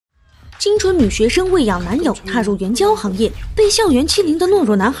清纯女学生为养男友踏入援交行业，被校园欺凌的懦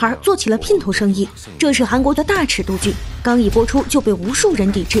弱男孩做起了姘头生意。这是韩国的大尺度剧，刚一播出就被无数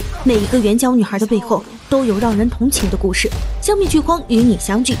人抵制。每一个援交女孩的背后都有让人同情的故事。消灭剧荒，与你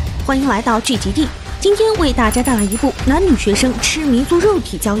相聚，欢迎来到剧集地。今天为大家带来一部男女学生痴迷做肉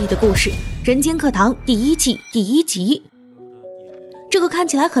体交易的故事，《人间课堂》第1季第1集。这个看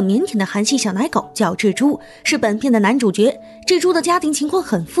起来很腼腆的韩系小奶狗叫智珠，是本片的男主角。智珠的家庭情况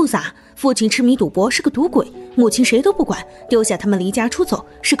很复杂，父亲痴迷赌博是个赌鬼，母亲谁都不管，丢下他们离家出走，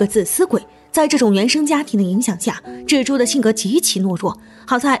是个自私鬼。在这种原生家庭的影响下，智珠的性格极其懦弱。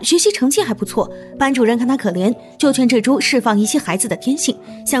好在学习成绩还不错，班主任看他可怜，就劝智珠释放一些孩子的天性，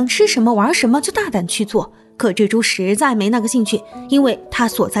想吃什么玩什么就大胆去做。可智珠实在没那个兴趣，因为他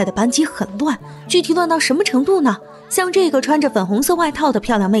所在的班级很乱。具体乱到什么程度呢？像这个穿着粉红色外套的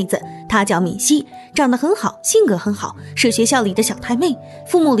漂亮妹子，她叫敏熙，长得很好，性格很好，是学校里的小太妹。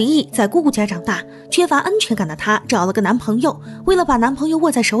父母离异，在姑姑家长大，缺乏安全感的她找了个男朋友。为了把男朋友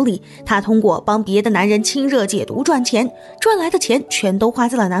握在手里，她通过帮别的男人亲热解毒赚钱，赚来的钱全都花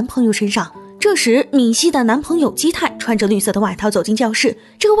在了男朋友身上。这时，敏熙的男朋友基泰穿着绿色的外套走进教室，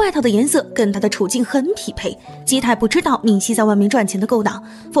这个外套的颜色跟他的处境很匹配。基泰不知道敏熙在外面赚钱的勾当，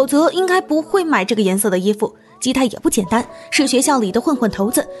否则应该不会买这个颜色的衣服。基泰也不简单，是学校里的混混头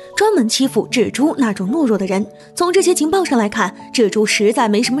子，专门欺负智珠那种懦弱的人。从这些情报上来看，智珠实在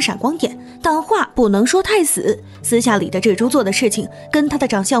没什么闪光点，但话不能说太死。私下里的智珠做的事情跟他的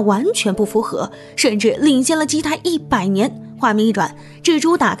长相完全不符合，甚至领先了基泰100年。画面一转，智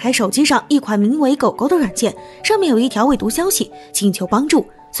珠打开手机上一款名为狗狗的软件，上面有一条未读消息，请求帮助。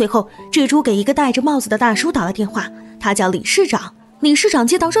随后，智珠给一个戴着帽子的大叔打了电话，他叫李市长。李市长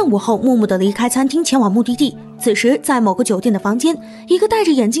接到任务后，默默地离开餐厅前往目的地。此时，在某个酒店的房间，一个戴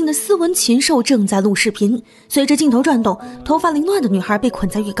着眼镜的斯文禽兽正在录视频。随着镜头转动，头发凌乱的女孩被捆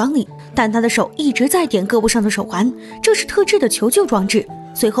在浴缸里，但她的手一直在点胳膊上的手环，这是特制的求救装置。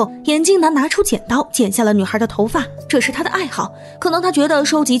随后，眼镜男拿出剪刀剪下了女孩的头发，这是他的爱好，可能他觉得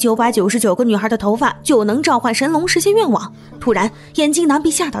收集999个女孩的头发就能召唤神龙实现愿望。突然，眼镜男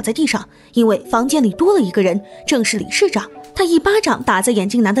被吓倒在地上，因为房间里多了一个人，正是李市长。他一巴掌打在眼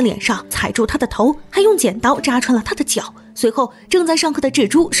镜男的脸上，踩住他的头，还用剪刀扎穿了他的脚。随后，正在上课的智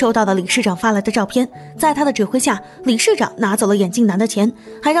珠收到了李市长发来的照片，在他的指挥下，李市长拿走了眼镜男的钱，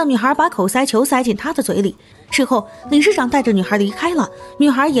还让女孩把口塞球塞进他的嘴里。事后，李市长带着女孩离开了，女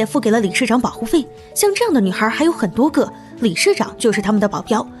孩也付给了李市长保护费。像这样的女孩还有很多个，李市长就是他们的保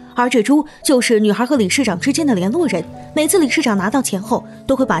镖，而智珠就是女孩和李市长之间的联络人。每次李市长拿到钱后，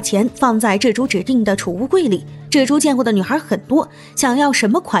都会把钱放在智珠指定的储物柜里。智珠见过的女孩很多，想要什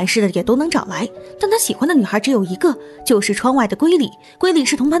么款式的也都能找来，但她喜欢的女孩只有一个，就是窗外的龟里。龟里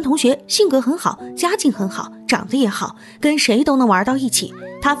是同班同学，性格很好，家境很好，长得也好，跟谁都能玩到一起。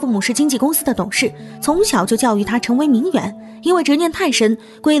他父母是经纪公司的董事，从小就教育他成为名媛。因为执念太深，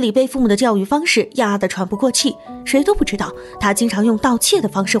龟里被父母的教育方式压得喘不过气，谁都不知道他经常用盗窃的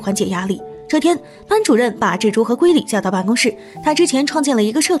方式缓解压力。这天，班主任把智珠和龟里叫到办公室，他之前创建了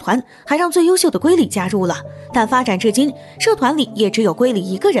一个社团，还让最优秀的龟里加入了，但发展至今，社团里也只有龟里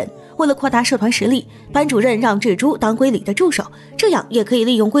一个人。为了扩大社团实力，班主任让智珠当龟里的助手，这样也可以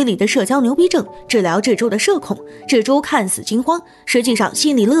利用龟里的社交牛逼症治疗智珠的社恐。智珠看似惊慌，实际上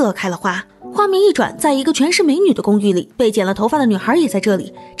心里乐开了花。画面一转，在一个全是美女的公寓里，被剪了头发的女孩也在这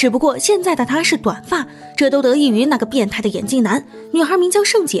里，只不过现在的她是短发，这都得益于那个变态的眼镜男。女孩名叫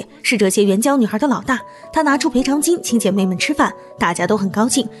圣姐，是这些援交女孩的老大，她拿出赔偿金请姐妹们吃饭，大家都很高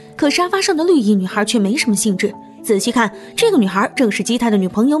兴。可沙发上的绿衣女孩却没什么兴致。仔细看，这个女孩正是基泰的女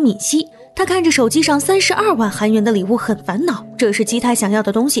朋友敏熙。她看着手机上32万韩元的礼物很烦恼，这是基泰想要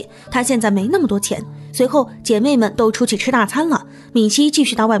的东西，她现在没那么多钱。随后姐妹们都出去吃大餐了，敏熙继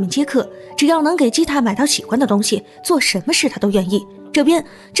续到外面接客，只要能给基泰买到喜欢的东西，做什么事她都愿意。这边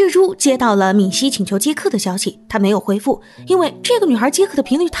智珠接到了敏熙请求接客的消息，她没有回复，因为这个女孩接客的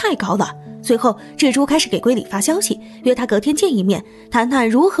频率太高了。随后智珠开始给龟里发消息，约他隔天见一面，谈谈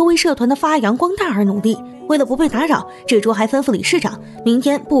如何为社团的发扬光大而努力。为了不被打扰，智珠还吩咐李市长，明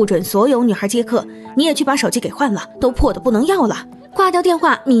天不准所有女孩接客，你也去把手机给换了，都破得不能要了。挂掉电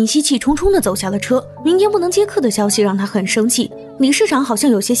话，敏熙气冲冲地走下了车。明天不能接客的消息让他很生气，李市长好像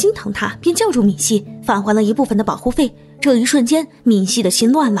有些心疼他，便叫住敏熙，返还了一部分的保护费。这一瞬间，敏熙的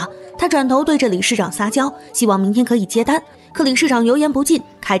心乱了，他转头对着李市长撒娇，希望明天可以接单。可李市长油盐不进，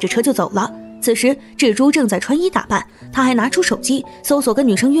开着车就走了。此时智珠正在穿衣打扮，他还拿出手机搜索跟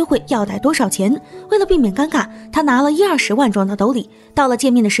女生约会要带多少钱。为了避免尴尬，他拿了10-20万装到兜里。到了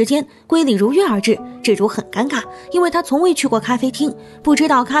见面的时间，龟里如约而至，智珠很尴尬，因为他从未去过咖啡厅，不知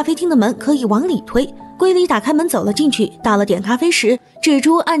道咖啡厅的门可以往里推。归里打开门走了进去，到了点咖啡时，蜘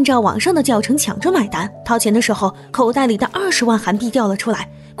蛛按照网上的教程抢着买单，掏钱的时候，口袋里的20万韩币掉了出来。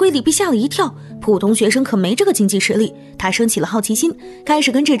归里被吓了一跳，普通学生可没这个经济实力。他升起了好奇心，开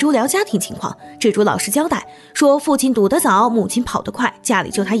始跟蜘蛛聊家庭情况。蜘蛛老实交代说，父亲赌得早，母亲跑得快，家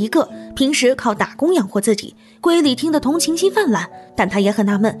里就他一个，平时靠打工养活自己。归里听得同情心泛滥，但他也很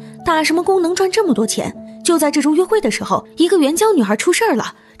纳闷，打什么工能赚这么多钱？就在蜘蛛约会的时候，一个援交女孩出事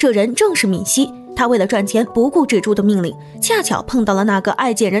了，这人正是敏熙。他为了赚钱不顾蜘蛛的命令，恰巧碰到了那个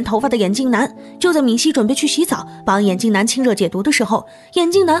爱剪人头发的眼镜男。就在敏熙准备去洗澡帮眼镜男清热解毒的时候，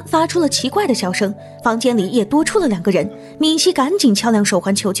眼镜男发出了奇怪的笑声，房间里也多出了2个人。敏熙赶紧敲亮手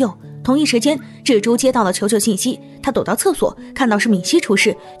环求救。同一时间，蜘蛛接到了求救信息，他躲到厕所，看到是敏熙出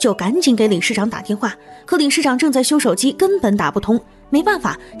事，就赶紧给理事长打电话。可理事长正在修手机，根本打不通。没办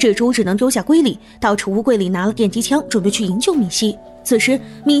法，蜘蛛只能丢下龟里，到储物柜里拿了电击枪，准备去营救敏熙。此时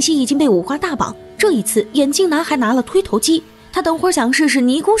敏熙已经被五花大绑，这一次眼镜男还拿了推头机，他等会儿想试试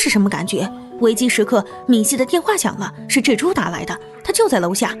尼姑是什么感觉。危机时刻，敏熙的电话响了，是蜘蛛打来的，他就在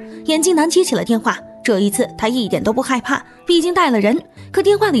楼下。眼镜男接起了电话，这一次他一点都不害怕，毕竟带了人。可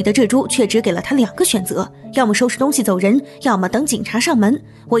电话里的蜘蛛却只给了他2个选择，要么收拾东西走人，要么等警察上门。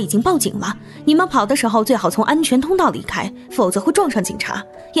我已经报警了，你们跑的时候最好从安全通道离开，否则会撞上警察。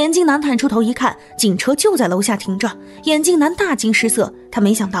眼镜男探出头一看，警车就在楼下停着。眼镜男大惊失色，他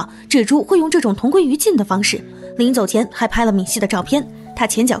没想到蜘蛛会用这种同归于尽的方式。临走前还拍了敏熙的照片。他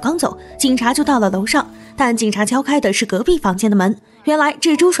前脚刚走，警察就到了楼上，但警察敲开的是隔壁房间的门。原来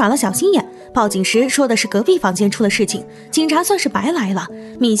蜘蛛耍了小心眼，报警时说的是隔壁房间出了事情，警察算是白来了。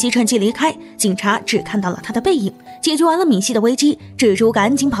敏熙趁机离开，警察只看到了他的背影。解决完了敏熙的危机，蜘蛛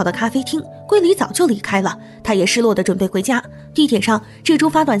赶紧跑到咖啡厅，龟里早就离开了，他也失落的准备回家。地铁上，蜘蛛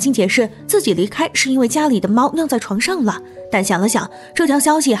发短信解释自己离开是因为家里的猫尿在床上了，但想了想，这条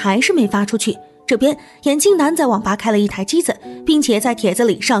消息还是没发出去。这边眼镜男在网吧开了一台机子，并且在帖子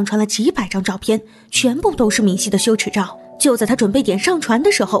里上传了几百张照片，全部都是敏熙的羞耻照。就在他准备点上传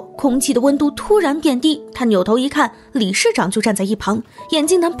的时候，空气的温度突然变低，他扭头一看，理事长就站在一旁。眼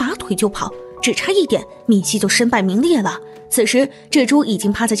镜男拔腿就跑，只差一点，敏熙就身败名裂了。此时蜘蛛已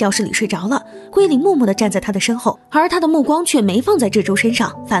经趴在教室里睡着了，龟里默默地站在他的身后，而他的目光却没放在蜘蛛身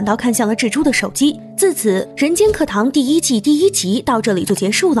上，反倒看向了蜘蛛的手机。自此，人间课堂第1季第1集到这里就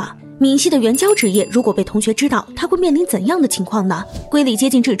结束了。敏熙的援交职业如果被同学知道，他会面临怎样的情况呢？龟里接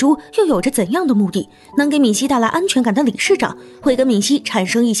近蜘蛛又有着怎样的目的？能给敏熙带来安全感的理事长会跟敏熙产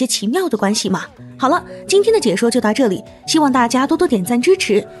生一些奇妙的关系吗？好了，今天的解说就到这里，希望大家多多点赞支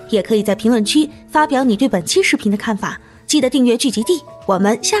持，也可以在评论区发表你对本期视频的看法。记得订阅剧集地，我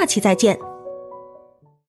们下期再见。